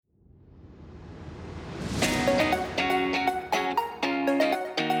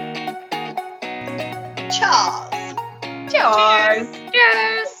Cheers! Cheers!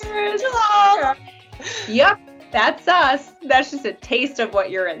 Cheers! Hello! Yep, that's us. That's just a taste of what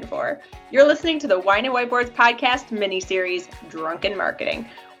you're in for. You're listening to the Wine and Whiteboards podcast mini-series, Drunken Marketing.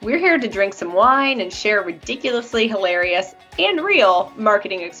 We're here to drink some wine and share ridiculously hilarious and real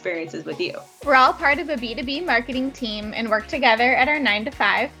marketing experiences with you. We're all part of a B2B marketing team and work together at our 9 to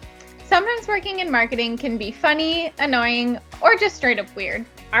 5. Sometimes working in marketing can be funny, annoying, or just straight up weird.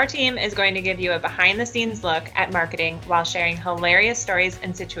 Our team is going to give you a behind-the-scenes look at marketing while sharing hilarious stories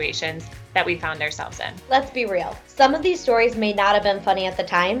and situations that we found ourselves in. Let's be real. Some of these stories may not have been funny at the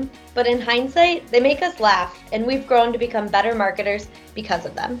time, but in hindsight, they make us laugh, and we've grown to become better marketers because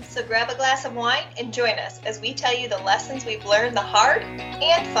of them. So grab a glass of wine and join us as we tell you the lessons we've learned the hard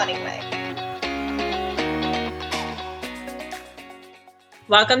and funny way.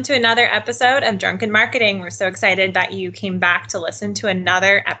 Welcome to another episode of Drunken Marketing. We're so excited that you came back to listen to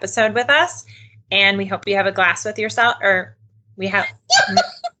another episode with us, and we hope you have a glass with yourself, or we hope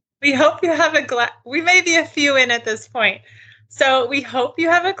you have a glass. We may be a few in at this point. So we hope you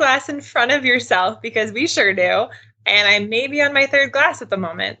have a glass in front of yourself, because we sure do. And I may be on my third glass at the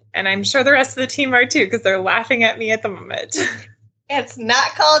moment. And I'm sure the rest of the team are too, because they're laughing at me at the moment. It's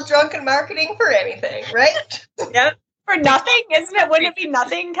not called Drunken Marketing for anything, right? Yep. For nothing, isn't it? Wouldn't it be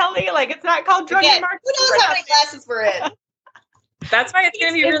nothing, Kelly? Like, it's not called Drunken Marketing. Who knows how many glasses we're in? That's why it's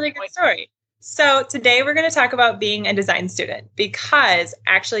going to be a really good story. So today we're going to talk about being a design student, because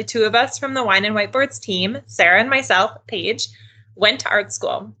actually two of us from the Wine and Whiteboards team, Sarah and myself, Paige, went to art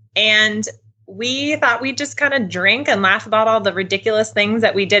school. And we thought we'd just kind of drink and laugh about all the ridiculous things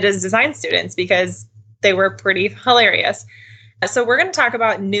that we did as design students, because they were pretty hilarious. So we're going to talk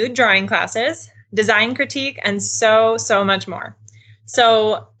about nude drawing classes, design critique, and so much more.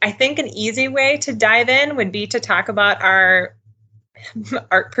 So I think an easy way to dive in would be to talk about our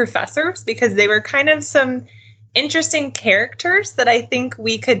art professors, because they were kind of some interesting characters that I think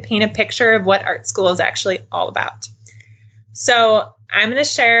we could paint a picture of what art school is actually all about. So I'm going to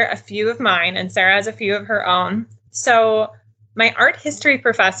share a few of mine, and Sarah has a few of her own. So my art history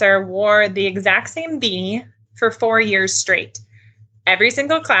professor wore the exact same beanie for 4 years straight, every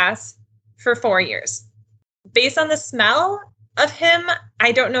single class for 4 years. Based on the smell of him,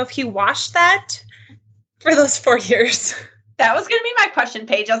 I don't know if he washed that for those 4 years. That was going to be my question,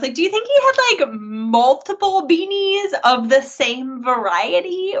 Paige. I was like, do you think he had like multiple beanies of the same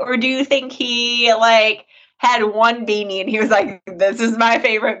variety? Or do you think he like had one beanie and he was like, this is my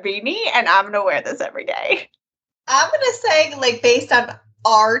favorite beanie and I'm going to wear this every day? I'm going to say, like, based on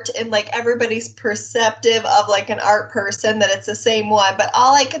art and like everybody's perceptive of like an art person, that it's the same one. But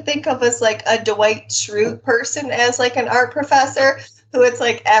all I could think of is like a Dwight Schrute person as like an art professor, who it's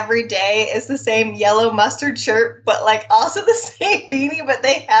like every day is the same yellow mustard shirt, but like also the same beanie, but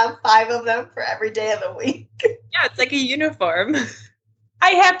they have 5 of them for every day of the week. Yeah, it's like a uniform. I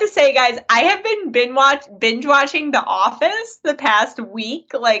have to say, guys, I have been binge watching The Office the past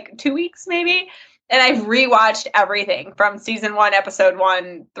week, like 2 weeks maybe, and I've rewatched everything from season 1, episode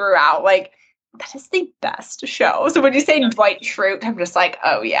 1 throughout. Like, that is the best show. So when you say Dwight Schrute, I'm just like,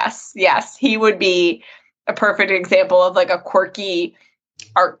 oh yes, he would be a perfect example of like a quirky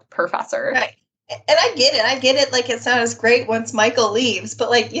art professor. Right. And I get it. Like, it's not as great once Michael leaves, but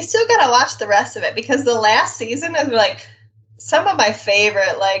like, you still got to watch the rest of it, because the last season is like some of my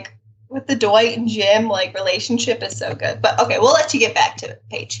favorite, like with the Dwight and Jim, like relationship is so good. But okay, we'll let you get back to it,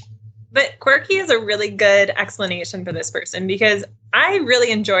 Paige. But quirky is a really good explanation for this person, because I really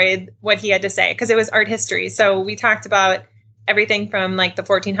enjoyed what he had to say, because it was art history. So we talked about everything from like the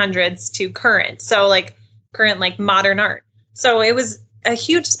 1400s to current. So like current, like modern art. So it was a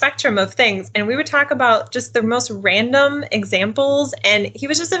huge spectrum of things. And we would talk about just the most random examples. And he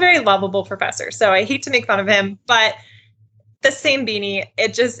was just a very lovable professor. So I hate to make fun of him, but the same beanie,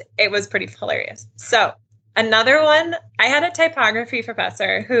 it was pretty hilarious. So another one, I had a typography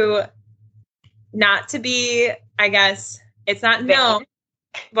professor who, not to be, I guess, it's not vain. No.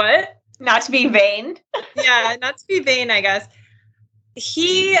 What? Not to be vain. Yeah, not to be vain, I guess.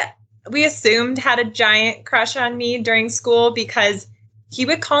 We assumed had a giant crush on me during school, because he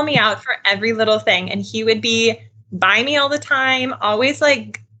would call me out for every little thing, and he would be by me all the time, always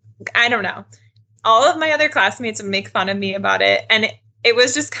like, I don't know. All of my other classmates would make fun of me about it, and it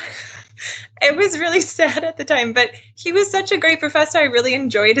was just it was really sad at the time, but he was such a great professor. I really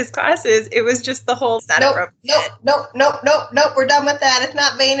enjoyed his classes. It was just the whole setup. Nope. We're done with that. It's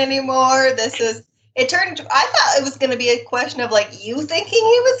not vain anymore. It turned into, I thought it was going to be a question of like you thinking he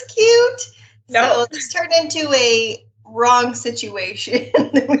was cute. No. So this turned into a wrong situation.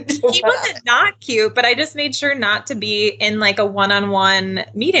 He wasn't not cute, but I just made sure not to be in like a one-on-one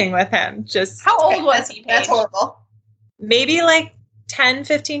meeting with him. Just How old was he, Paige? That's horrible. maybe like 10,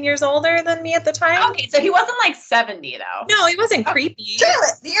 15 years older than me at the time. Okay, so he wasn't like 70 though. No, he wasn't creepy.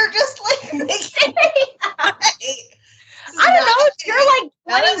 Charlotte, you're just like making I don't know. If you're like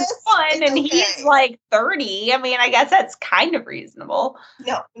None of this 21 and is he's okay. like 30. I mean, I guess that's kind of reasonable.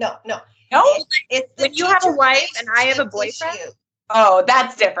 No. No? It's the When you have a teacher wife and I have a relationship boyfriend? issue. Oh,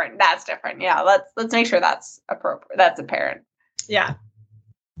 that's different. That's different. Yeah, let's make sure that's appropriate. That's apparent. Yeah.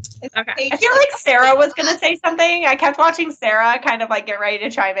 Okay. I feel like Sarah was gonna say something. I kept watching Sarah kind of like get ready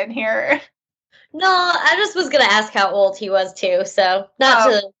to chime in here. No, I just was gonna ask how old he was too, so not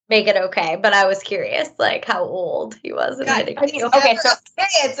to make it okay, but I was curious, like how old he was. And God, hitting it's you. Okay, so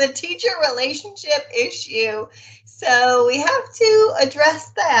it's a teacher relationship issue. So we have to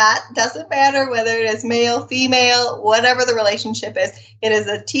address that. Doesn't matter whether it is male, female, whatever the relationship is. It is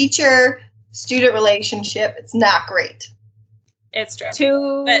a teacher-student relationship. It's not great. It's true.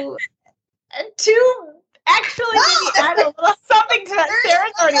 to actually No, maybe add a little something to that.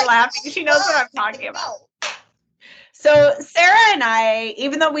 Sarah's already laughing. She knows what I'm talking about. So Sarah and I,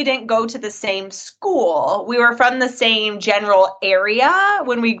 even though we didn't go to the same school, we were from the same general area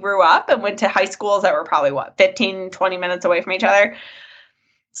when we grew up and went to high schools that were probably 15, 20 minutes away from each other.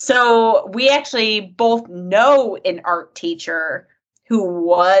 So we actually both know an art teacher who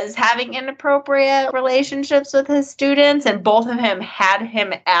was having inappropriate relationships with his students, and both of them had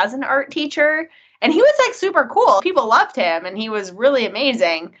him as an art teacher. And he was like super cool. People loved him and he was really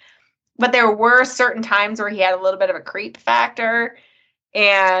amazing. But there were certain times where he had a little bit of a creep factor.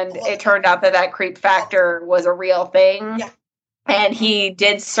 And it turned out that creep factor was a real thing. Yeah. And he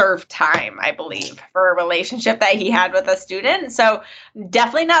did serve time, I believe, for a relationship that he had with a student. So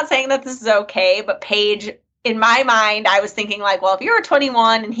definitely not saying that this is okay, but Paige, in my mind, I was thinking like, well, if you were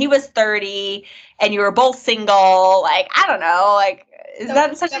 21 and he was 30 and you were both single, like, I don't know, like, is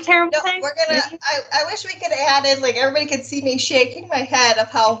that such a terrible thing? We're gonna. I wish we could add in, like, everybody could see me shaking my head of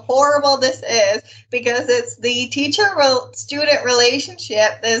how horrible this is, because it's the teacher-student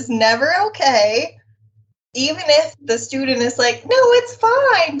relationship is never okay. Even if the student is like, no, it's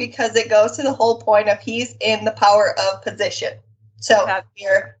fine, because it goes to the whole point of he's in the power of position. So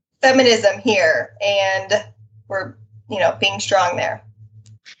we're feminism here, and we're, being strong there.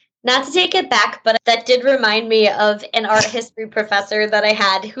 Not to take it back, but that did remind me of an art history professor that I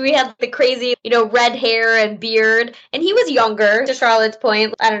had who had the crazy, red hair and beard. And he was younger, to Charlotte's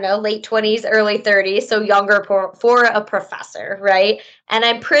point, I don't know, late 20s, early 30s. So younger for a professor, right? And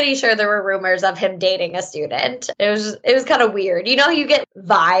I'm pretty sure there were rumors of him dating a student. It was kind of weird. You get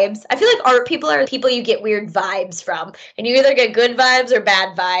vibes. I feel like art people are people you get weird vibes from. And you either get good vibes or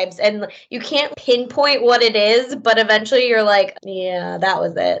bad vibes. And you can't pinpoint what it is, but eventually you're like, yeah, that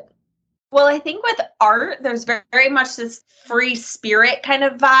was it. Well, I think with art, there's very much this free spirit kind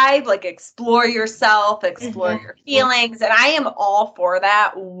of vibe, like explore yourself, explore your feelings. And I am all for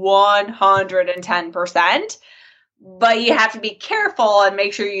that 110%. But you have to be careful and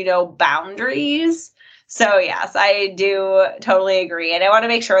make sure you know boundaries. So, yes, I do totally agree. And I want to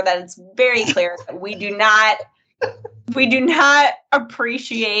make sure that it's very clear that we do not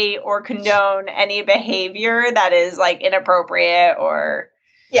appreciate or condone any behavior that is like inappropriate or...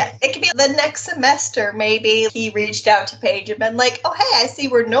 Yeah, it could be the next semester, maybe he reached out to Paige and been like, oh, hey, I see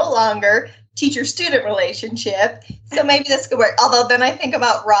we're no longer teacher-student relationship, so maybe this could work. Although then I think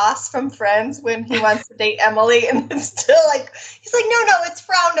about Ross from Friends when he wants to date Emily, and it's still like, he's like, no, it's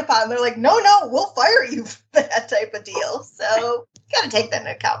frowned upon. They're like, no, we'll fire you for that type of deal. So you got to take that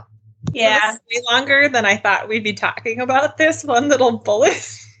into account. Yeah. Way longer than I thought we'd be talking about this one little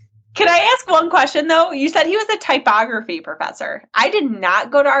bullet. Can I ask one question, though? You said he was a typography professor. I did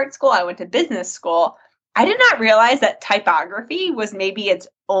not go to art school. I went to business school. I did not realize that typography was maybe its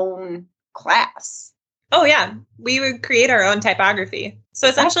own class. Oh, yeah. We would create our own typography. So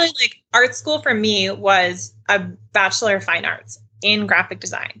essentially, like, art school for me was a Bachelor of Fine Arts in graphic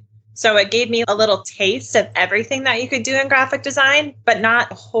design. So it gave me a little taste of everything that you could do in graphic design, but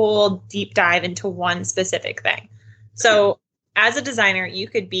not a whole deep dive into one specific thing. So as a designer, you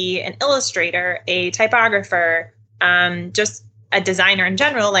could be an illustrator, a typographer, just a designer in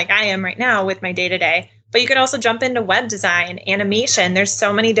general, like I am right now with my day-to-day. But you could also jump into web design, animation. There's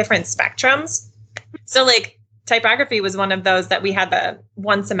so many different spectrums. So like typography was one of those that we had the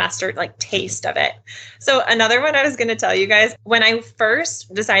one semester like taste of it. So another one I was going to tell you guys, when I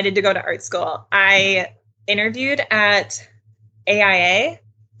first decided to go to art school, I interviewed at AIA,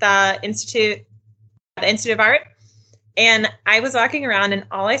 the Institute of Art. And I was walking around and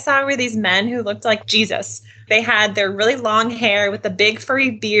all I saw were these men who looked like Jesus. They had their really long hair with a big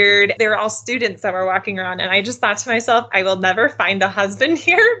furry beard. They were all students that were walking around. And I just thought to myself, I will never find a husband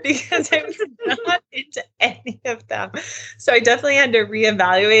here because I was not into any of them. So I definitely had to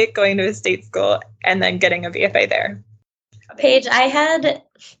reevaluate going to a state school and then getting a BFA there. Paige, I had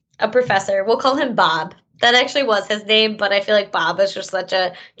a professor, we'll call him Bob. That actually was his name, but I feel like Bob is just such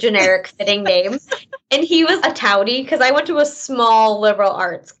a generic fitting name. And he was a touty because I went to a small liberal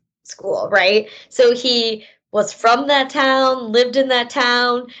arts school, right? So he was from that town, lived in that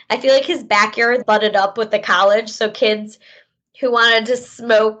town. I feel like his backyard butted up with the college. So kids who wanted to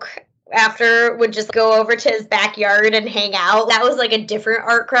smoke after would just go over to his backyard and hang out. That was like a different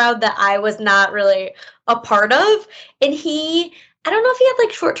art crowd that I was not really a part of. And I don't know if he had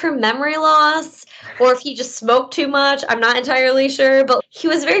like short-term memory loss or if he just smoked too much. I'm not entirely sure, but he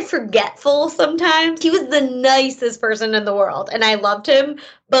was very forgetful sometimes. He was the nicest person in the world and I loved him,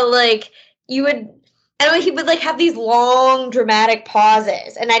 but like I don't know, he would like have these long dramatic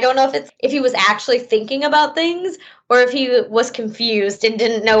pauses. And I don't know if he was actually thinking about things or if he was confused and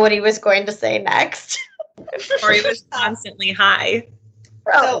didn't know what he was going to say next. Or he was constantly high.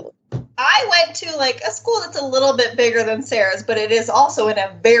 So I went to like a school that's a little bit bigger than Sarah's, but it is also in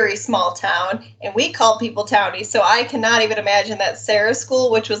a very small town, and we call people townies. So I cannot even imagine that Sarah's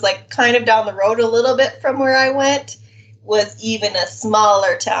school, which was like kind of down the road a little bit from where I went, was even a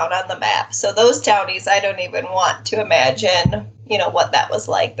smaller town on the map. So those townies, I don't even want to imagine, what that was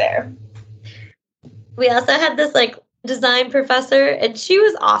like there. We also had this like design professor, and she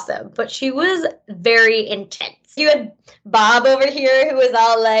was awesome, but she was very intense. You had Bob over here who was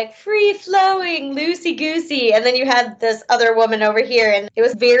all like free-flowing, loosey-goosey, and then you had this other woman over here, and it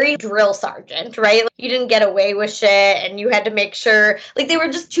was very drill sergeant, right? Like, you didn't get away with shit, and you had to make sure, like, they were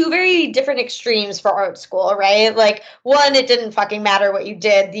just two very different extremes for art school, right? Like, one, it didn't fucking matter what you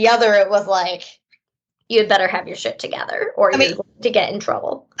did. The other, it was like, you'd better have your shit together or you're going to get in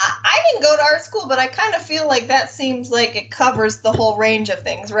trouble. I didn't go to art school, but I kind of feel like that seems like it covers the whole range of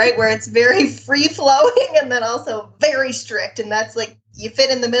things, right? Where it's very free-flowing and then also very strict. And that's like you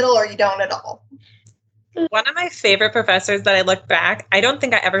fit in the middle or you don't at all. One of my favorite professors that I look back, I don't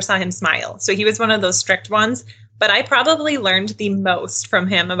think I ever saw him smile. So he was one of those strict ones, but I probably learned the most from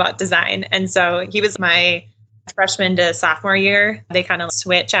him about design. And so he was my freshman to sophomore year. They kind of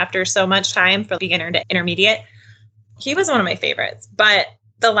switch after so much time from beginner to intermediate. He was one of my favorites. But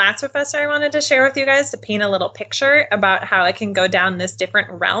the last professor I wanted to share with you guys to paint a little picture about how I can go down this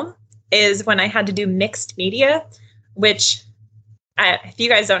different realm is when I had to do mixed media, which if you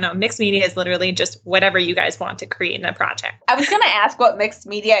guys don't know, mixed media is literally just whatever you guys want to create in a project. I was going to ask what mixed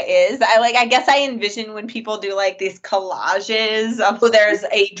media is. I guess I envision when people do like these collages of there's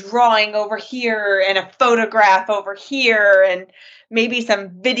a drawing over here and a photograph over here and maybe some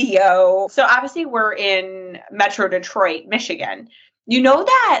video. So obviously we're in Metro Detroit, Michigan. You know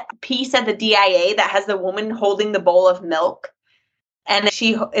that piece at the DIA that has the woman holding the bowl of milk? And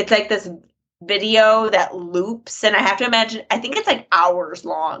it's like this video that loops, and I have to imagine, I think it's like hours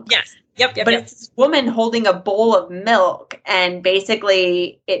long. Yes. Yep. But it's this woman holding a bowl of milk, and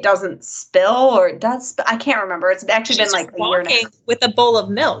basically it doesn't spill, or it does spill. I can't remember. It's actually been like a year and a half. With a bowl of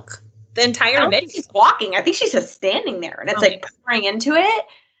milk the entire I don't video. think she's walking. I think she's just standing there, and it's like pouring into it.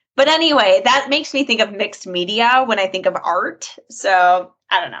 But anyway, that makes me think of mixed media when I think of art. So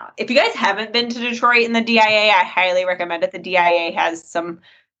I don't know. If you guys haven't been to Detroit in the DIA, I highly recommend it. The DIA has some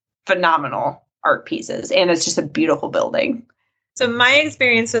phenomenal art pieces, and it's just a beautiful building. So my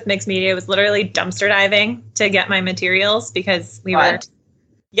experience with mixed media was literally dumpster diving to get my materials because we were,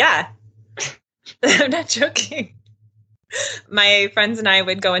 yeah, I'm not joking. My friends and I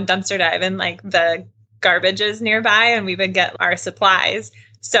would go and dumpster dive in like the garbages nearby, and we would get our supplies.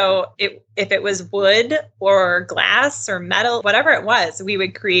 So if it was wood or glass or metal, whatever it was, we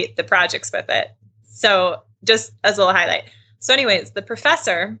would create the projects with it. So just as a little highlight. So anyways, the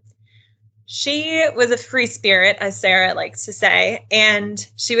professor, she was a free spirit, as Sarah likes to say, and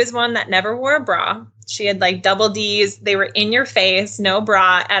she was one that never wore a bra. She had like double Ds. They were in your face, no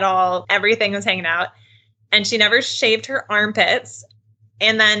bra at all. Everything was hanging out. And she never shaved her armpits.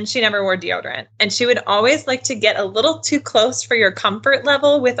 And then she never wore deodorant. And she would always like to get a little too close for your comfort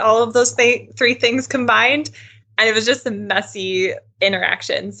level with all of those three things combined. And it was just a messy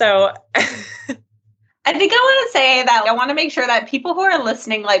interaction. So I think I want to say that I want to make sure that people who are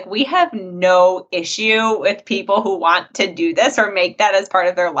listening, like, we have no issue with people who want to do this or make that as part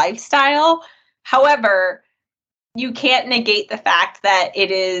of their lifestyle. However, you can't negate the fact that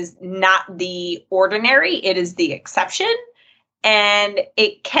it is not the ordinary, it is the exception. And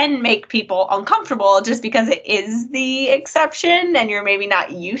it can make people uncomfortable just because it is the exception and you're maybe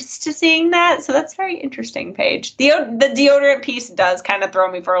not used to seeing that. So that's very interesting, Paige. The deodorant piece does kind of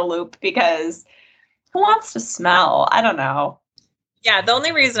throw me for a loop because who wants to smell? I don't know. Yeah, the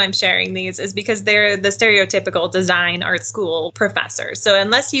only reason I'm sharing these is because they're the stereotypical design art school professors. So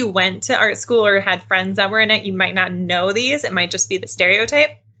unless you went to art school or had friends that were in it, you might not know these. It might just be the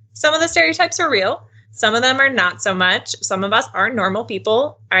stereotype. Some of the stereotypes are real. Some of them are not so much. Some of us are normal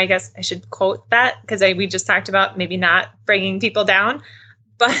people. I guess I should quote that because we just talked about maybe not bringing people down.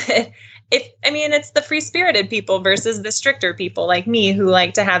 But it's the free-spirited people versus the stricter people like me who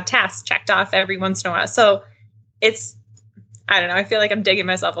like to have tasks checked off every once in a while. So I don't know. I feel like I'm digging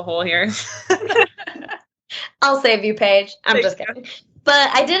myself a hole here. I'll save you, Paige. I'm just kidding. But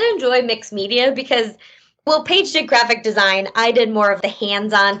I did enjoy mixed media because Paige did graphic design. I did more of the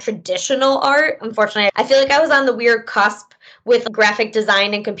hands-on traditional art. Unfortunately, I feel like I was on the weird cusp with graphic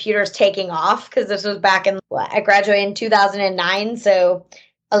design and computers taking off because this was back in, I graduated in 2009, so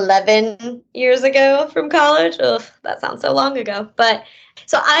 11 years ago from college. Ugh, that sounds so long ago. But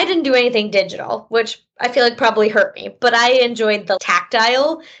so I didn't do anything digital, which I feel like probably hurt me, but I enjoyed the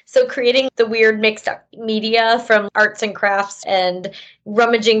tactile. So creating the weird mixed media from arts and crafts and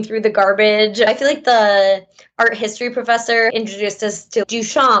rummaging through the garbage. I feel like the art history professor introduced us to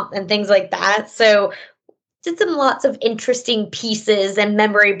Duchamp and things like that. So did some lots of interesting pieces and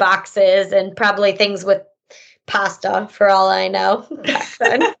memory boxes and probably things with pasta for all I know back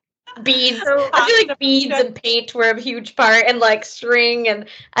then. Beads. I feel like beads and paint were a huge part, and like string, and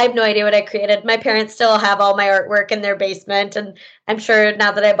I have no idea what I created. My parents still have all my artwork in their basement, and I'm sure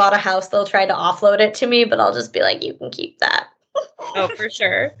now that I bought a house, they'll try to offload it to me, but I'll just be like, you can keep that. Oh, for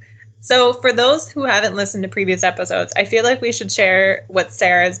sure. So for those who haven't listened to previous episodes, I feel like we should share what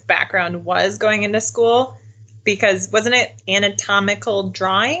Sarah's background was going into school, because wasn't it anatomical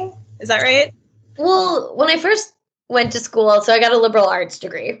drawing? Is that right? Well, when I first went to school, so I got a liberal arts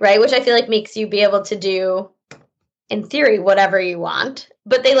degree, right? Which I feel like makes you be able to do, in theory, whatever you want.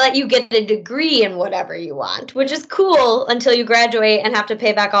 But they let you get a degree in whatever you want, which is cool until you graduate and have to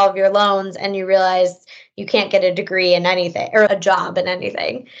pay back all of your loans and you realize you can't get a degree in anything or a job in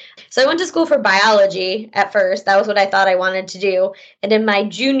anything. So I went to school for biology at first. That was what I thought I wanted to do. And in my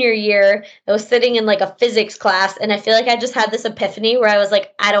junior year, I was sitting in like a physics class, and I feel like I just had this epiphany where I was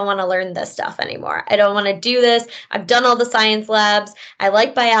like, I don't want to learn this stuff anymore. I don't want to do this. I've done all the science labs. I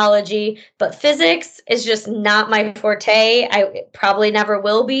like biology, but physics is just not my forte. I probably never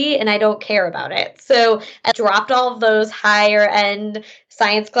will be, and I don't care about it. So I dropped all of those higher end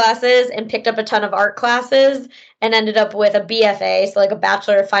science classes and picked up a ton of art classes and ended up with a BFA, so like a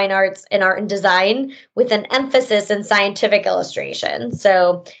Bachelor of Fine Arts in Art and Design with an emphasis in scientific illustration.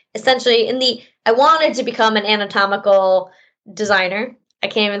 So essentially I wanted to become an anatomical designer. I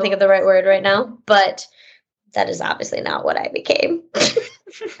can't even think of the right word right now, but that is obviously not what I became. I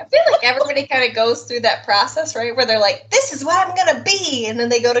feel like everybody kind of goes through that process, right? Where they're like, this is what I'm going to be. And then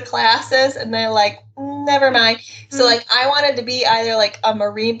they go to classes and they're like, never mind. Mm-hmm. So like I wanted to be either like a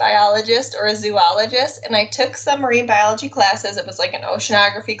marine biologist or a zoologist. And I took some marine biology classes. It was like an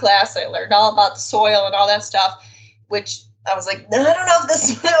oceanography class. I learned all about the soil and all that stuff, which I was like, no, I don't know if this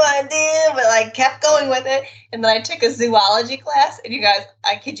is what I want to do, but I kept going with it. And then I took a zoology class. And you guys,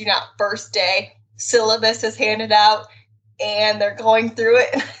 I kid you not, first day, syllabus is handed out. And they're going through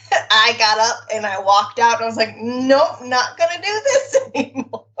it. I got up and I walked out and I was like, nope, not going to do this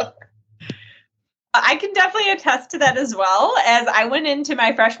anymore. I can definitely attest to that as well, as I went into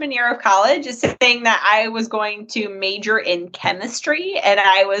my freshman year of college saying that I was going to major in chemistry and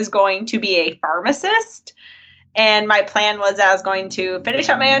I was going to be a pharmacist. And my plan was I was going to finish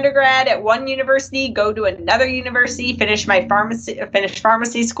up my undergrad at one university, go to another university, finish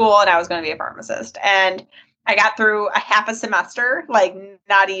pharmacy school, and I was going to be a pharmacist. And I got through a half a semester, like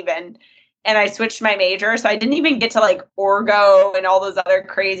not even, and I switched my major. So I didn't even get to like orgo and all those other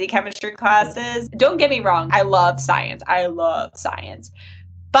crazy chemistry classes. Don't get me wrong. I love science.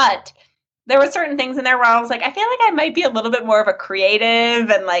 But there were certain things in there where I was like, I feel like I might be a little bit more of a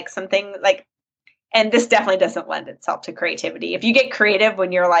creative and like something like, and this definitely doesn't lend itself to creativity. If you get creative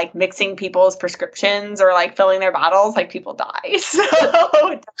when you're like mixing people's prescriptions or like filling their bottles, like people die. So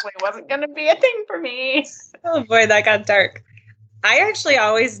it definitely wasn't going to be a thing for me. Oh boy, that got dark. I actually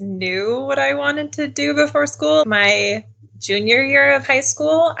always knew what I wanted to do before school. My junior year of high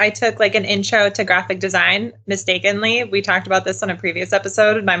school, I took like an intro to graphic design mistakenly. We talked about this on a previous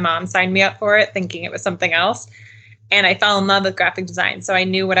episode. My mom signed me up for it thinking it was something else. And I fell in love with graphic design. So I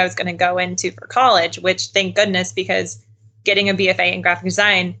knew what I was going to go into for college, which thank goodness, because getting a BFA in graphic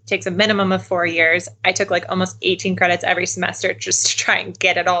design takes a minimum of 4 years. I took like almost 18 credits every semester just to try and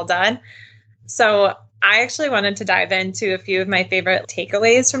get it all done. So I actually wanted to dive into a few of my favorite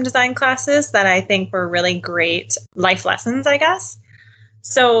takeaways from design classes that I think were really great life lessons, I guess.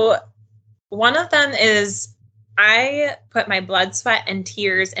 So one of them is I put my blood, sweat, and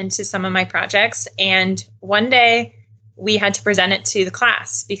tears into some of my projects. And one day we had to present it to the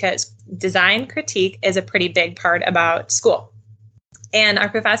class because design critique is a pretty big part about school. And our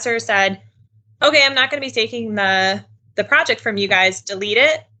professor said, okay, I'm not going to be taking the project from you guys, delete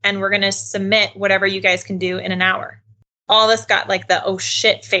it, and we're going to submit whatever you guys can do in an hour. All of us got like the oh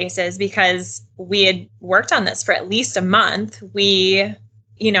shit faces because we had worked on this for at least a month.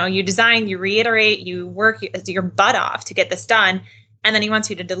 You design, you reiterate, you work your butt off to get this done, and then he wants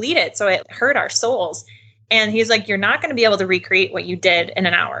you to delete it. So it hurt our souls. And he's like, you're not going to be able to recreate what you did in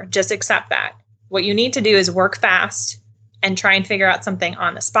an hour. Just accept that. What you need to do is work fast and try and figure out something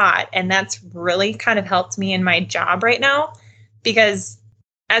on the spot. And that's really kind of helped me in my job right now, because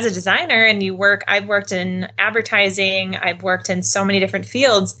as a designer and I've worked in advertising, I've worked in so many different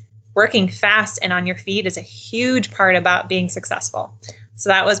fields. Working fast and on your feet is a huge part about being successful. So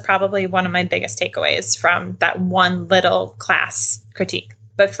that was probably one of my biggest takeaways from that one little class critique.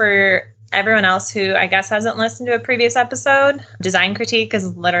 But for everyone else who I guess hasn't listened to a previous episode, design critique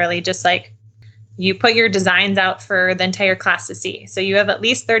is literally just like you put your designs out for the entire class to see. So you have at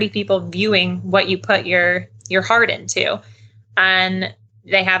least 30 people viewing what you put your heart into. And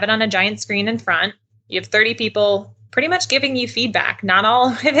they have it on a giant screen in front. You have 30 people pretty much giving you feedback. Not all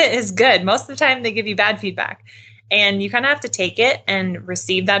of it is good. Most of the time they give you bad feedback. And you kind of have to take it and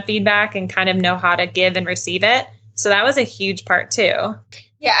receive that feedback and kind of know how to give and receive it. So that was a huge part too.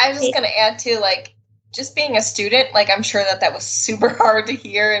 Yeah, I was just going to add to like just being a student, like I'm sure that was super hard to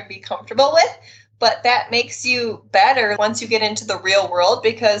hear and be comfortable with, but that makes you better once you get into the real world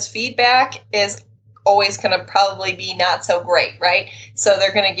because feedback is always going to probably be not so great, right? So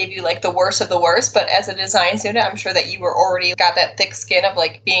they're going to give you like the worst of the worst, but as a design student, I'm sure that you were already got that thick skin of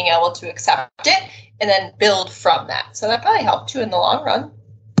like being able to accept it and then build from that. So that probably helped you in the long run.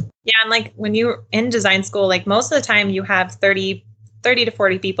 Yeah, and like when you're in design school, like most of the time you have 30 to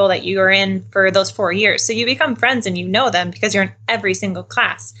 40 people that you are in for those 4 years. So you become friends and you know them because you're in every single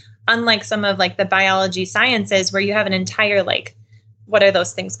class. Unlike some of like the biology sciences where you have an entire like, what are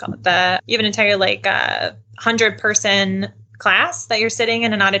those things called? You have an entire like 100-person class that you're sitting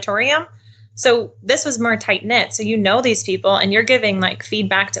in an auditorium. So this was more tight knit. So you know these people and you're giving like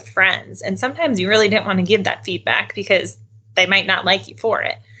feedback to friends. And sometimes you really didn't want to give that feedback because they might not like you for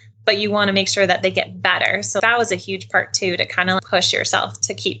it, but you want to make sure that they get better. So that was a huge part too, to kind of push yourself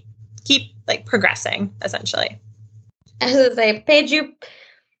to keep like progressing essentially. I was gonna say, Paige,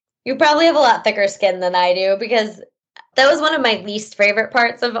 you probably have a lot thicker skin than I do because that was one of my least favorite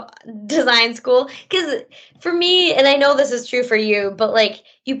parts of design school. Because for me, and I know this is true for you, but like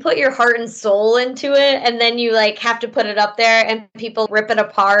you put your heart and soul into it and then you like have to put it up there and people rip it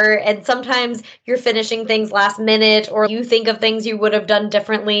apart. And sometimes you're finishing things last minute or you think of things you would have done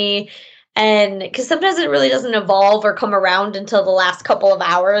differently. And because sometimes it really doesn't evolve or come around until the last couple of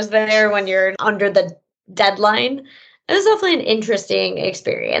hours there when you're under the deadline. It was definitely an interesting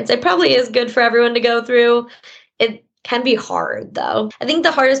experience. It probably is good for everyone to go through. It can be hard, though. I think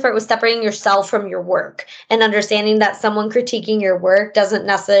the hardest part was separating yourself from your work and understanding that someone critiquing your work doesn't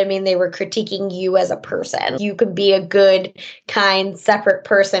necessarily mean they were critiquing you as a person. You can be a good, kind, separate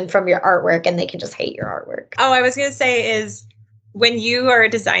person from your artwork, and they can just hate your artwork. Oh, I was going to say is when you are a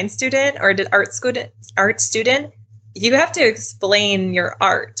design student or art student, you have to explain your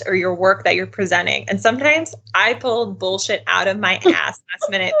art or your work that you're presenting. And sometimes I pulled bullshit out of my ass last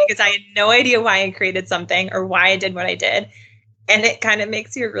minute because I had no idea why I created something or why I did what I did. And it kind of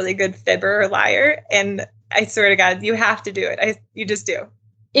makes you a really good fibber or liar. And I swear to God, you have to do it. You just do.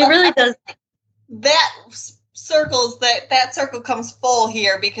 It really does. That circle comes full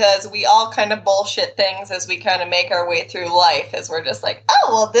here because we all kind of bullshit things as we kind of make our way through life as we're just like, oh,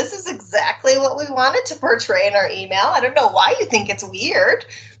 well, this is exactly what we wanted to portray in our email. I don't know why you think it's weird.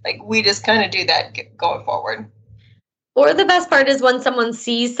 Like we just kind of do that going forward. Or the best part is when someone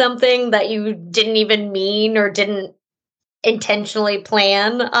sees something that you didn't even mean or didn't intentionally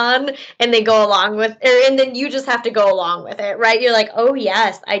plan on and they go along with it, and then you just have to go along with it, right? You're like, oh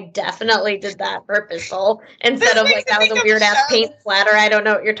yes, I definitely did that purposeful instead of like that was a weird ass paint splatter. I don't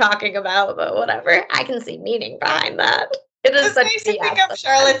know what you're talking about, but whatever. I can see meaning behind that. It is such makes me think of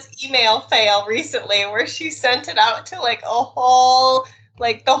Charlotte's email fail recently where she sent it out to like a whole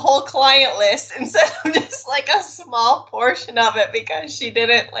like the whole client list instead of just like a small portion of it because she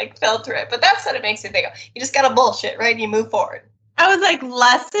didn't like filter it. But that's what it makes me think of. You just gotta bullshit, right? And you move forward. I was like,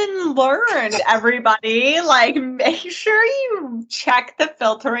 lesson learned, everybody. Like, make sure you check the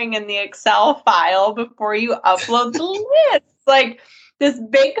filtering in the Excel file before you upload the list. Like, this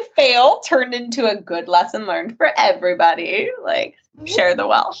big fail turned into a good lesson learned for everybody. Like, share the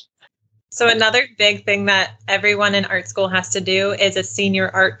wealth. So another big thing that everyone in art school has to do is a senior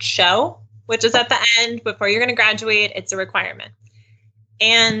art show, which is at the end before you're going to graduate. It's a requirement.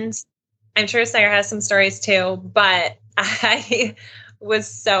 And I'm sure Sarah has some stories too, but I was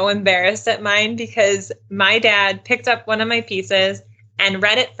so embarrassed at mine because my dad picked up one of my pieces and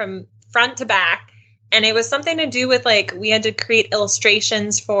read it from front to back. And it was something to do with like, we had to create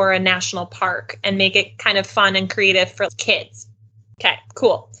illustrations for a national park and make it kind of fun and creative for kids. Okay,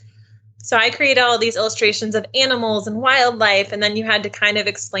 cool. So I created all these illustrations of animals and wildlife, and then you had to kind of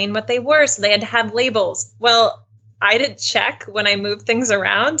explain what they were. So they had to have labels. Well, I didn't check when I moved things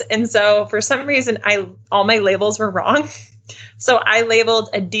around. And so for some reason, all my labels were wrong. So I labeled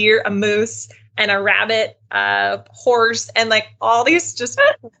a deer, a moose, and a rabbit, a horse, and like all these just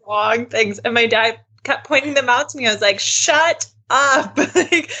wrong things. And my dad kept pointing them out to me. I was like, shut up.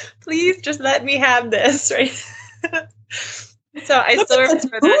 Like, please just let me have this, right? So I still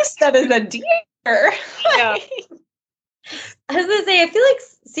remember that is a deer. Yeah. I was gonna say, I feel like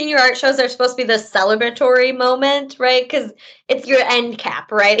senior art shows are supposed to be the celebratory moment, right? Because it's your end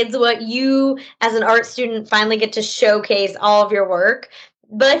cap, right? It's what you, as an art student, finally get to showcase all of your work.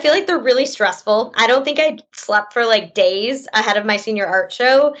 But I feel like they're really stressful. I don't think I slept for like days ahead of my senior art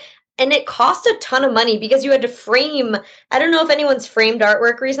show. And it cost a ton of money because you had to frame, I don't know if anyone's framed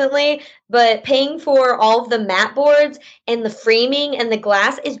artwork recently, but paying for all of the mat boards and the framing and the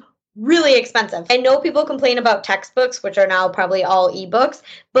glass is really expensive. I know people complain about textbooks, which are now probably all ebooks,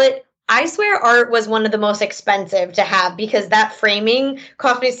 but I swear art was one of the most expensive to have because that framing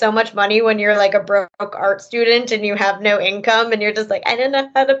cost me so much money when you're like a broke art student and you have no income and you're just like, I didn't know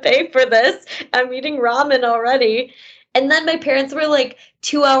how to pay for this. I'm eating ramen already. And then my parents were like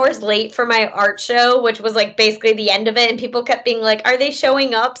 2 hours late for my art show, which was like basically the end of it. And people kept being like, are they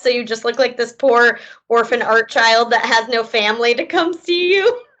showing up? So you just look like this poor orphan art child that has no family to come see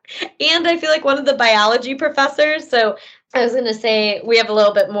you. And I feel like one of the biology professors, so I was going to say we have a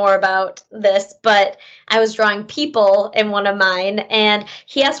little bit more about this, but I was drawing people in one of mine, and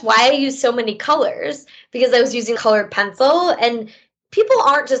he asked why I use so many colors, because I was using colored pencil, and people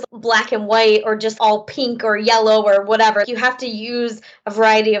aren't just black and white or just all pink or yellow or whatever. You have to use a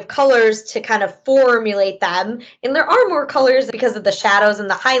variety of colors to kind of formulate them, and there are more colors because of the shadows and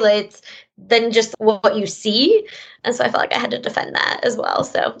the highlights than just what you see. And so I felt like I had to defend that as well.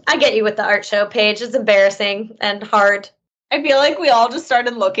 So I get you with the art show, Paige. It's embarrassing and hard. I feel like we all just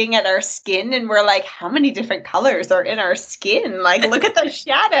started looking at our skin and we're like, how many different colors are in our skin? Like, look at the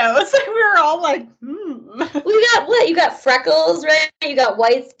shadows. We were all like, We got what? You got freckles, right? You got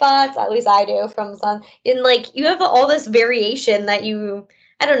white spots. At least I do from the sun. And like, you have all this variation that you,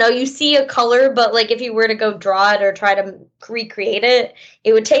 I don't know, you see a color, but like if you were to go draw it or try to recreate it,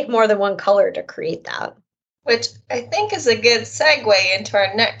 it would take more than one color to create that. Which I think is a good segue into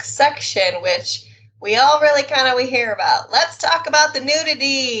our next section, which we all really we hear about. Let's talk about the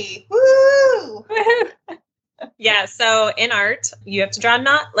nudity. Woo! Yeah, so in art, you have to draw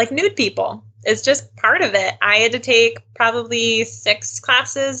not like nude people. It's just part of it. I had to take probably 6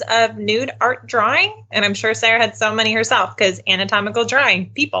 classes of nude art drawing, and I'm sure Sarah had so many herself because anatomical drawing,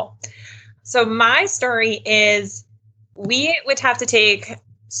 people. So my story is we would have to take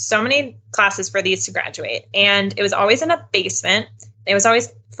so many classes for these to graduate, and it was always in a basement. It was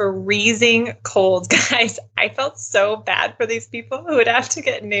always freezing cold, guys. I felt so bad for these people who would have to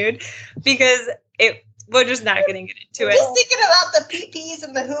get nude because we're just not going to get into it. Just thinking about the pee-pees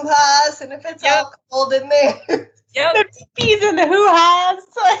and the hoo-has and if it's all cold in there. Yep. The pee-pees and the hoo-has.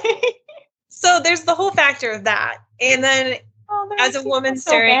 So there's the whole factor of that. And then as a woman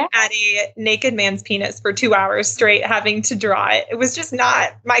staring at a naked man's penis for 2 hours straight, having to draw it, it was just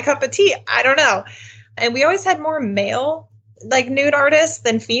not my cup of tea. I don't know. And we always had more male like nude artists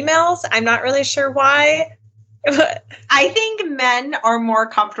than females. I'm not really sure why. I think men are more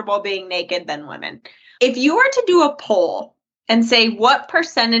comfortable being naked than women. If you were to do a poll and say what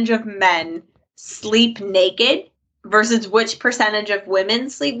percentage of men sleep naked versus which percentage of women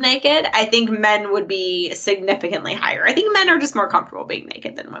sleep naked, I think men would be significantly higher. I think men are just more comfortable being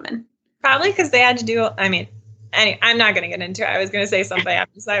naked than women. Probably because they had to do, anyway, I'm not going to get into it. I was going to say something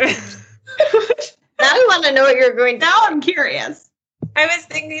after. Now I want to know what you're going to Now I'm curious. I was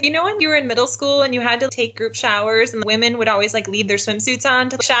thinking, you know, when you were in middle school and you had to take group showers and the women would always like leave their swimsuits on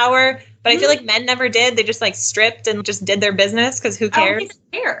to shower, but I feel like men never did. They just like stripped and just did their business because who cares? I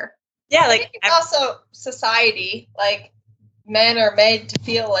don't care. Yeah, I like think it's also society. Like, men are made to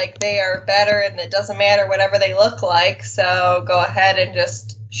feel like they are better and it doesn't matter whatever they look like. So go ahead and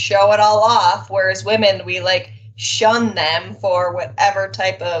just show it all off. Whereas women, we like shun them for whatever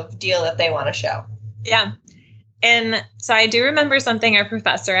type of deal that they want to show. yeah. And so I do remember something our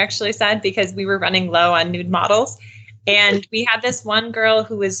professor actually said because we were running low on nude models. And we had this one girl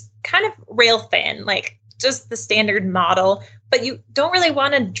who was kind of rail thin, like just the standard model. But you don't really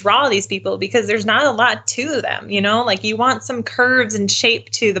want to draw these people because there's not a lot to them, you know? Like you want some curves and shape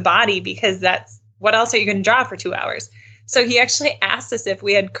to the body because that's what else are you going to draw for 2 hours? So he actually asked us if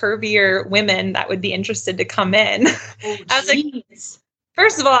we had curvier women that would be interested to come in. Oh, I was like,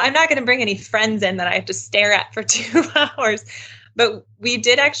 first of all, I'm not going to bring any friends in that I have to stare at for 2 hours. But we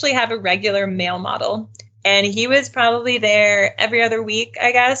did actually have a regular male model. And he was probably there every other week,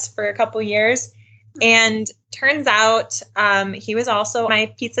 I guess, for a couple years. And turns out he was also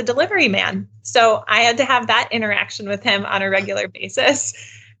my pizza delivery man. So I had to have that interaction with him on a regular basis.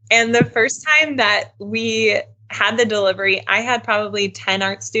 And the first time that we had the delivery, I had probably 10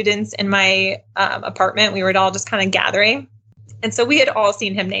 art students in my apartment. We were all just kind of gathering. And so we had all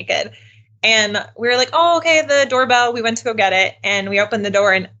seen him naked. And we were like, oh, okay, the doorbell. We went to go get it. And we opened the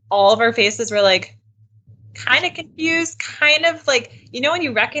door and all of our faces were like kind of confused, kind of like, you know, when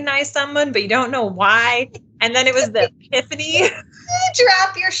you recognize someone, but you don't know why. And then it was the epiphany.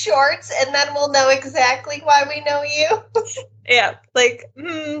 Drop your shorts and then we'll know exactly why we know you. Yeah, like,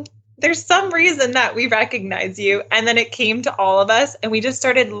 there's some reason that we recognize you. And then it came to all of us and we just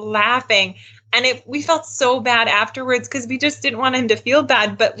started laughing. And we felt so bad afterwards because we just didn't want him to feel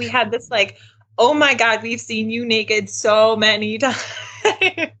bad. But we had this like, oh my God, we've seen you naked so many times.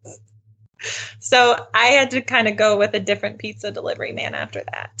 So I had to kind of go with a different pizza delivery man after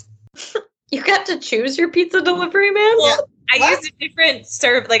that. You got to choose your pizza delivery man? Well, I used a different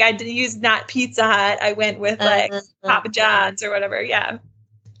serve. Like I did use not Pizza Hut. I went with like Papa John's or whatever. Yeah.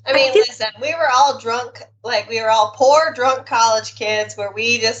 I mean, listen, we were all drunk, like we were all poor, drunk college kids where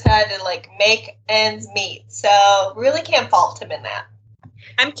we just had to like make ends meet. So really can't fault him in that.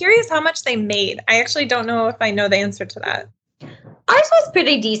 I'm curious how much they made. I actually don't know if I know the answer to that. Ours was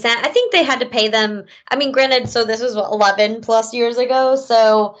pretty decent. I think they had to pay them. I mean, granted, so this was 11 plus years ago.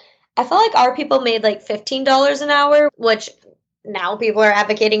 So I felt like our people made like $15 an hour, which now people are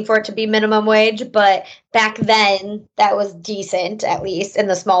advocating for it to be minimum wage. But back then, that was decent, at least in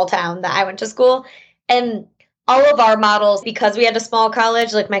the small town that I went to school. And all of our models, because we had a small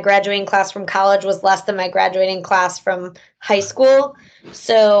college, like my graduating class from college was less than my graduating class from high school.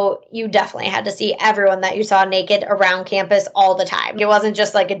 So you definitely had to see everyone that you saw naked around campus all the time. It wasn't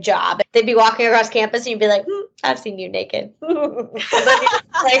just like a job. They'd be walking across campus and you'd be like, I've seen you naked. Like,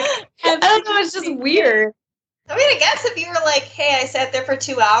 I don't know, it's just weird. I mean, I guess if you were like, hey, I sat there for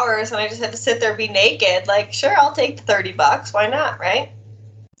 2 hours and I just had to sit there and be naked, like, sure, I'll take the $30. Why not, right?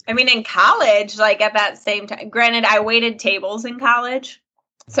 I mean, in college, like at that same time, granted, I waited tables in college.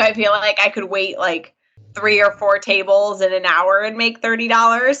 So I feel like I could wait like 3 or 4 tables in an hour and make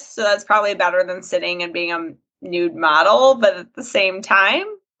 $30. So that's probably better than sitting and being a nude model. But at the same time,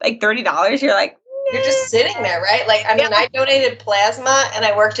 like $30, you're like, you're just sitting there, right? Like, I mean, I donated plasma and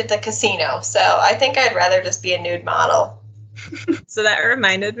I worked at the casino. So I think I'd rather just be a nude model. So that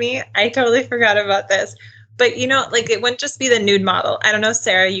reminded me, I totally forgot about this. But, you know, like it wouldn't just be the nude model. I don't know,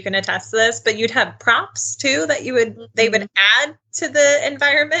 Sarah, you can attest to this, but you'd have props too that they would add to the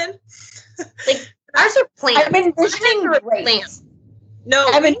environment. Like ours are plants. I'm envisioning plants. No,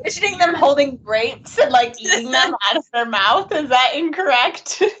 I'm envisioning them holding grapes and like eating them out of their mouth. Is that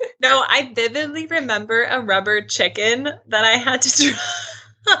incorrect? No, I vividly remember a rubber chicken that I had to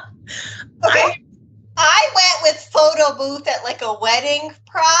draw. Okay. I went with photo booth at like a wedding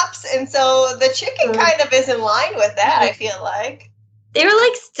props, and so the chicken kind of is in line with that, I feel like. They were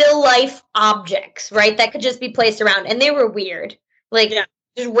like still life objects, right? That could just be placed around, and they were weird. Like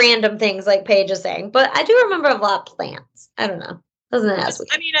just random things like Paige is saying. But I do remember a lot of plants. I don't know. Wasn't as weird.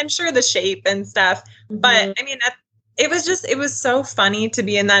 I mean, I'm sure the shape and stuff, but I mean, it was so funny to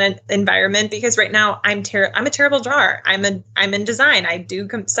be in that environment because right now I'm a terrible drawer. I'm in design. I do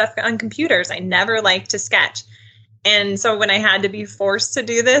stuff on computers. I never like to sketch. And so when I had to be forced to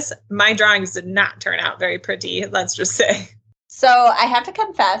do this, my drawings did not turn out very pretty, let's just say. So I have to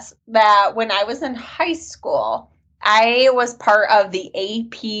confess that when I was in high school, I was part of the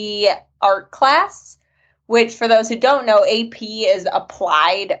AP art class, which for those who don't know, AP is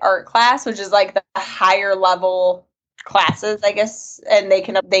applied art class, which is like the higher level classes, I guess, and they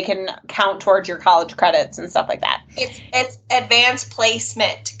can count towards your college credits and stuff like that. It's advanced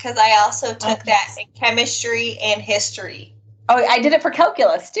placement because I also took that in chemistry and history. Oh, I did it for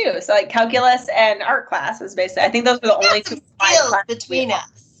calculus too. So like calculus and art classes, basically. I think those were the only two skills between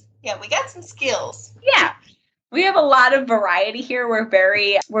us. Yeah, we got some skills. Yeah. We have a lot of variety here. We're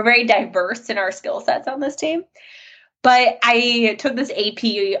very diverse in our skill sets on this team. But I took this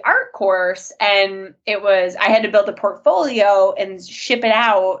AP art course, and I had to build a portfolio and ship it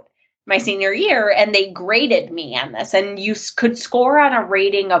out my senior year, and they graded me on this. And you could score on a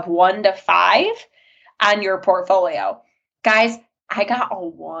rating of 1 to 5 on your portfolio. Guys, I got a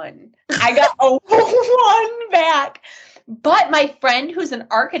 1. I got a 1 back. But my friend who's an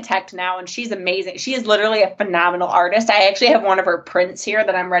architect now, and she's amazing. She is literally a phenomenal artist. I actually have one of her prints here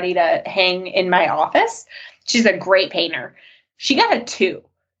that I'm ready to hang in my office. She's a great painter. She got a 2.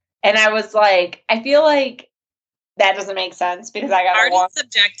 And I was like, I feel like that doesn't make sense because I got art a 1. Is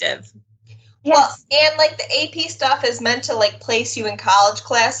subjective. Yes. Well, and like the AP stuff is meant to like place you in college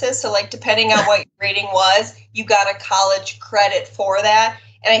classes. So like depending on what your rating was, you got a college credit for that.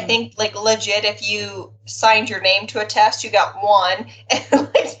 And I think like legit, if you signed your name to a test, you got 1. And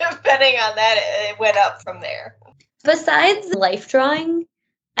like depending on that, it went up from there. Besides life drawing,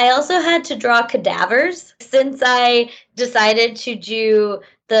 I also had to draw cadavers since I decided to do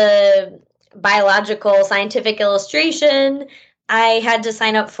the biological scientific illustration. I had to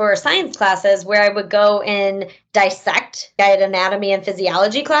sign up for science classes where I would go and dissect. I had anatomy and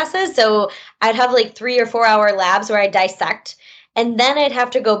physiology classes. So I'd have like 3 or 4 hour labs where I dissect. And then I'd have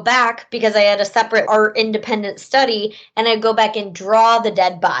to go back because I had a separate art independent study, and I'd go back and draw the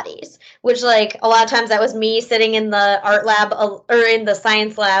dead bodies, which like a lot of times that was me sitting in the art lab or in the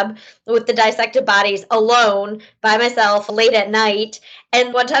science lab with the dissected bodies alone by myself late at night.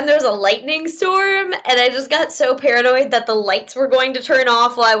 And one time there was a lightning storm, and I just got so paranoid that the lights were going to turn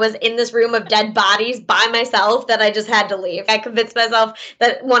off while I was in this room of dead bodies by myself that I just had to leave. I convinced myself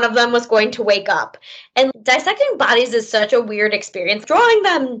that one of them was going to wake up. And dissecting bodies is such a weird experience. Drawing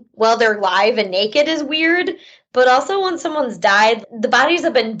them while they're live and naked is weird. But also when someone's died, the bodies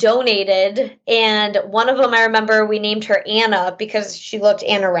have been donated. And one of them, I remember we named her Anna because she looked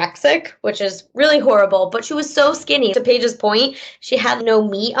anorexic, which is really horrible. But she was so skinny. To Paige's point, she had no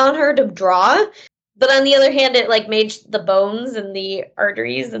meat on her to draw. But on the other hand, it like made the bones and the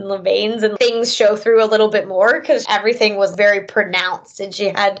arteries and the veins and things show through a little bit more because everything was very pronounced and she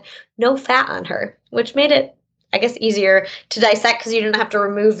had no fat on her, which made it, I guess, easier to dissect because you didn't have to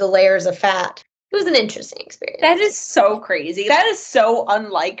remove the layers of fat. It was an interesting experience. That is so crazy. That is so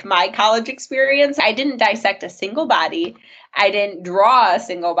unlike my college experience. I didn't dissect a single body. I didn't draw a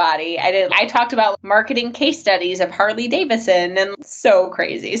single body. I talked about marketing case studies of Harley Davidson, and so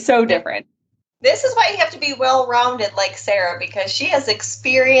crazy, so different. This is why you have to be well-rounded like Sarah, because she has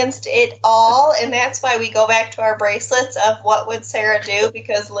experienced it all, and that's why we go back to our bracelets of what would Sarah do,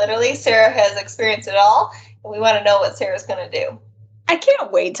 because literally Sarah has experienced it all, and we want to know what Sarah's going to do. I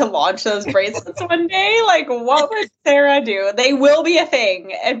can't wait to launch those bracelets one day. Like, what would Sarah do? They will be a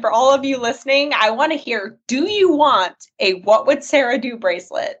thing. And for all of you listening, I want to hear, do you want a What Would Sarah Do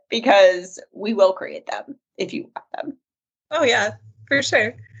bracelet? Because we will create them if you want them. Oh, yeah, for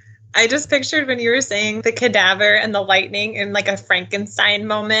sure. I just pictured when you were saying the cadaver and the lightning in like a Frankenstein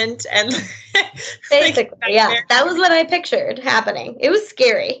moment. And basically, yeah, that was what I pictured happening. It was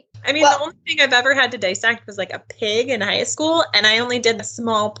scary. I mean, the only thing I've ever had to dissect was like a pig in high school, and I only did a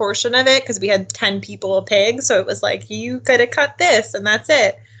small portion of it because we had 10 people a pig, so it was like, you could have cut this, and that's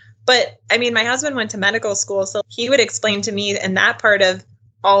it. But, I mean, my husband went to medical school, so he would explain to me in that part of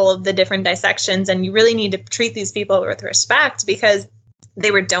all of the different dissections, and you really need to treat these people with respect because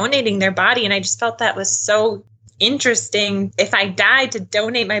they were donating their body, and I just felt that was so interesting. If I died, to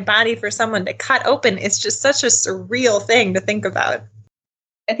donate my body for someone to cut open, it's just such a surreal thing to think about.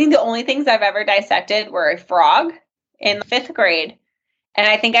 I think the only things I've ever dissected were a frog in 5th grade. And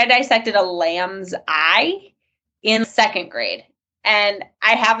I think I dissected a lamb's eye in 2nd grade. And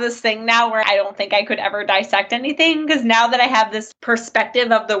I have this thing now where I don't think I could ever dissect anything because now that I have this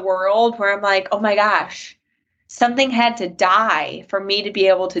perspective of the world where I'm like, oh my gosh, something had to die for me to be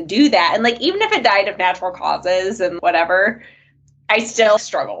able to do that. And like, even if it died of natural causes and whatever, I still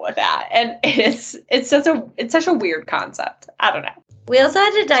struggle with that. And it's such a weird concept. I don't know. We also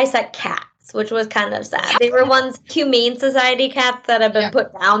had to dissect cats, which was kind of sad. They were ones Humane Society cats that have been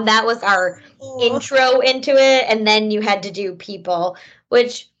put down. That was our intro into it. And then you had to do people,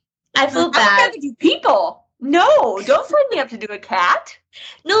 which I feel bad. I have to do people. No, don't sign me up to do a cat.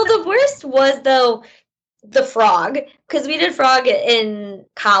 No, the worst was, though, the frog, because we did frog in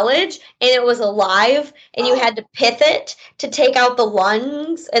college and it was alive and you had to pith it to take out the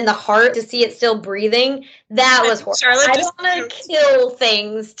lungs and the heart to see it still breathing. That was horrible. Charlotte I just don't want to kill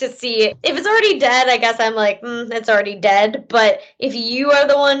things to see it. If it's already dead, I guess I'm like, it's already dead. But if you are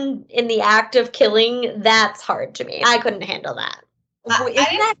the one in the act of killing, that's hard to me. I couldn't handle that. Isn't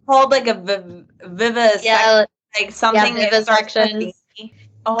that called like a vivisection? Yeah, like something that starts with vivisection. V?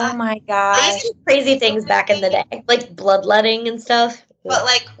 Oh my god! I used to do crazy things back in the day, like bloodletting and stuff. But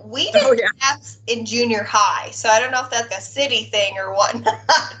like we did that in junior high, so I don't know if that's a city thing or whatnot.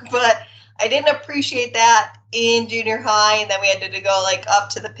 But I didn't appreciate that in junior high, and then we had to go like up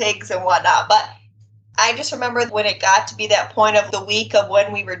to the pigs and whatnot. But I just remember when it got to be that point of the week of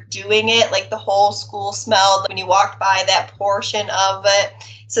when we were doing it, like the whole school smelled when you walked by that portion of it.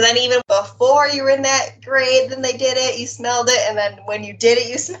 So then even before you were in that grade, then they did it, you smelled it. And then when you did it,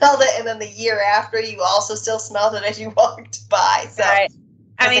 you smelled it. And then the year after, you also still smelled it as you walked by. So,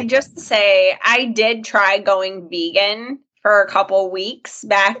 I mean, just to say, I did try going vegan for a couple weeks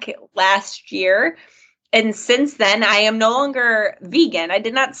back last year. And since then, I am no longer vegan. I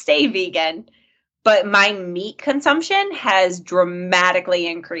did not stay vegan. But my meat consumption has dramatically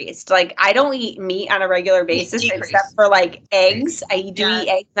increased. Like, I don't eat meat on a regular basis except for, like, eggs. I do eat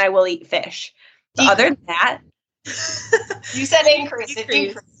eggs and I will eat fish. But other than that... You said increase. It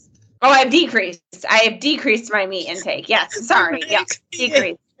decreased. Oh, I've decreased. I have decreased my meat intake. Yes, sorry. Yeah,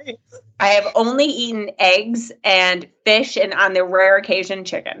 decreased. I have only eaten eggs and fish and on the rare occasion,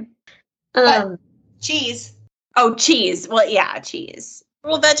 chicken. Cheese. Oh, cheese. Well, yeah, cheese.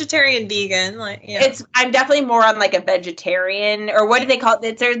 Well, vegetarian, vegan, like I'm definitely more on like a vegetarian, or what do they call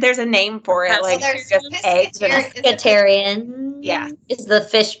it? There's a name for it, like just eggs. Pescatarian. Yeah, is the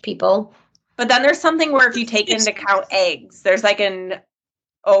fish people. But then there's something where if you take into account eggs, there's like it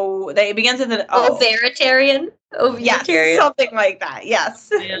begins with an O. Ovaritarian. Yes, something like that. Yes.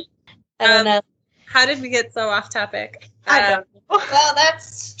 Yeah. I don't know. How did we get so off topic? I don't know. Well,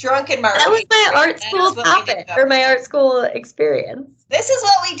 that's drunken marketing. That was my art school topic, or my art school experience. This is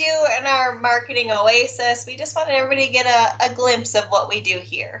what we do in our marketing oasis. We just wanted everybody to get a glimpse of what we do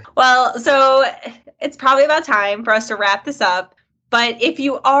here. Well, so it's probably about time for us to wrap this up. But if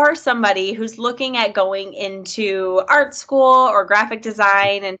you are somebody who's looking at going into art school or graphic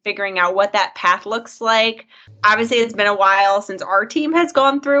design and figuring out what that path looks like, obviously it's been a while since our team has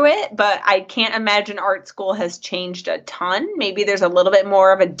gone through it, but I can't imagine art school has changed a ton. Maybe there's a little bit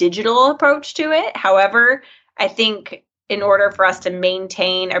more of a digital approach to it. However, I think in order for us to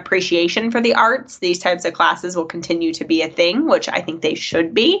maintain appreciation for the arts, these types of classes will continue to be a thing, which I think they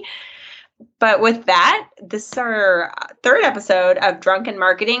should be. But with that, this is our third episode of Drunken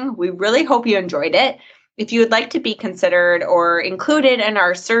Marketing. We really hope you enjoyed it. If you would like to be considered or included in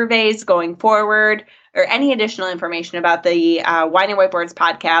our surveys going forward, or any additional information about the Wine and Whiteboards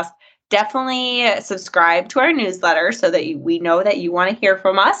podcast, definitely subscribe to our newsletter so that we know that you want to hear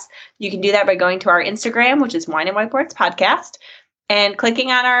from us. You can do that by going to our Instagram, which is Wine and Whiteboards podcast, and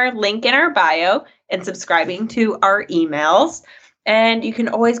clicking on our link in our bio and subscribing to our emails. And you can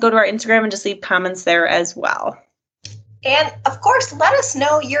always go to our Instagram and just leave comments there as well. And of course, let us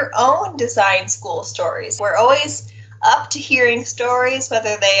know your own design school stories. We're always up to hearing stories,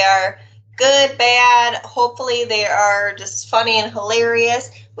 whether they are good, bad, hopefully they are just funny and hilarious.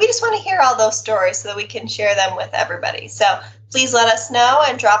 We just want to hear all those stories so that we can share them with everybody. So please let us know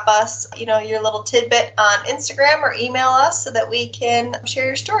and drop us, your little tidbit on Instagram or email us so that we can share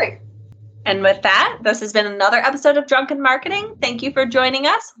your story. And with that, this has been another episode of Drunken Marketing. Thank you for joining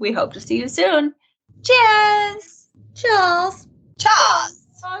us. We hope to see you soon. Cheers! Cheers! Cheers!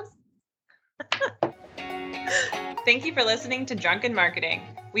 Thank you for listening to Drunken Marketing.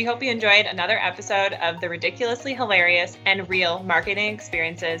 We hope you enjoyed another episode of the ridiculously hilarious and real marketing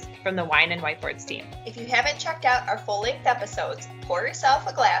experiences from the Wine and Whiteboards team. If you haven't checked out our full-length episodes, pour yourself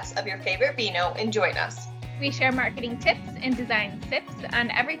a glass of your favorite vino and join us. We share marketing tips and design tips on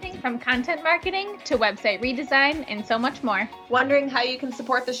everything from content marketing to website redesign and so much more. Wondering how you can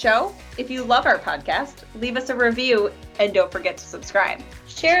support the show? If you love our podcast, leave us a review and don't forget to subscribe.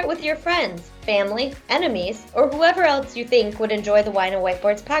 Share it with your friends, family, enemies, or whoever else you think would enjoy the Wine and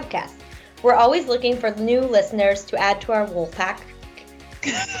Whiteboards podcast. We're always looking for new listeners to add to our wolf pack.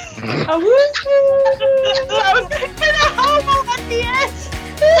 I was going to homo at the end.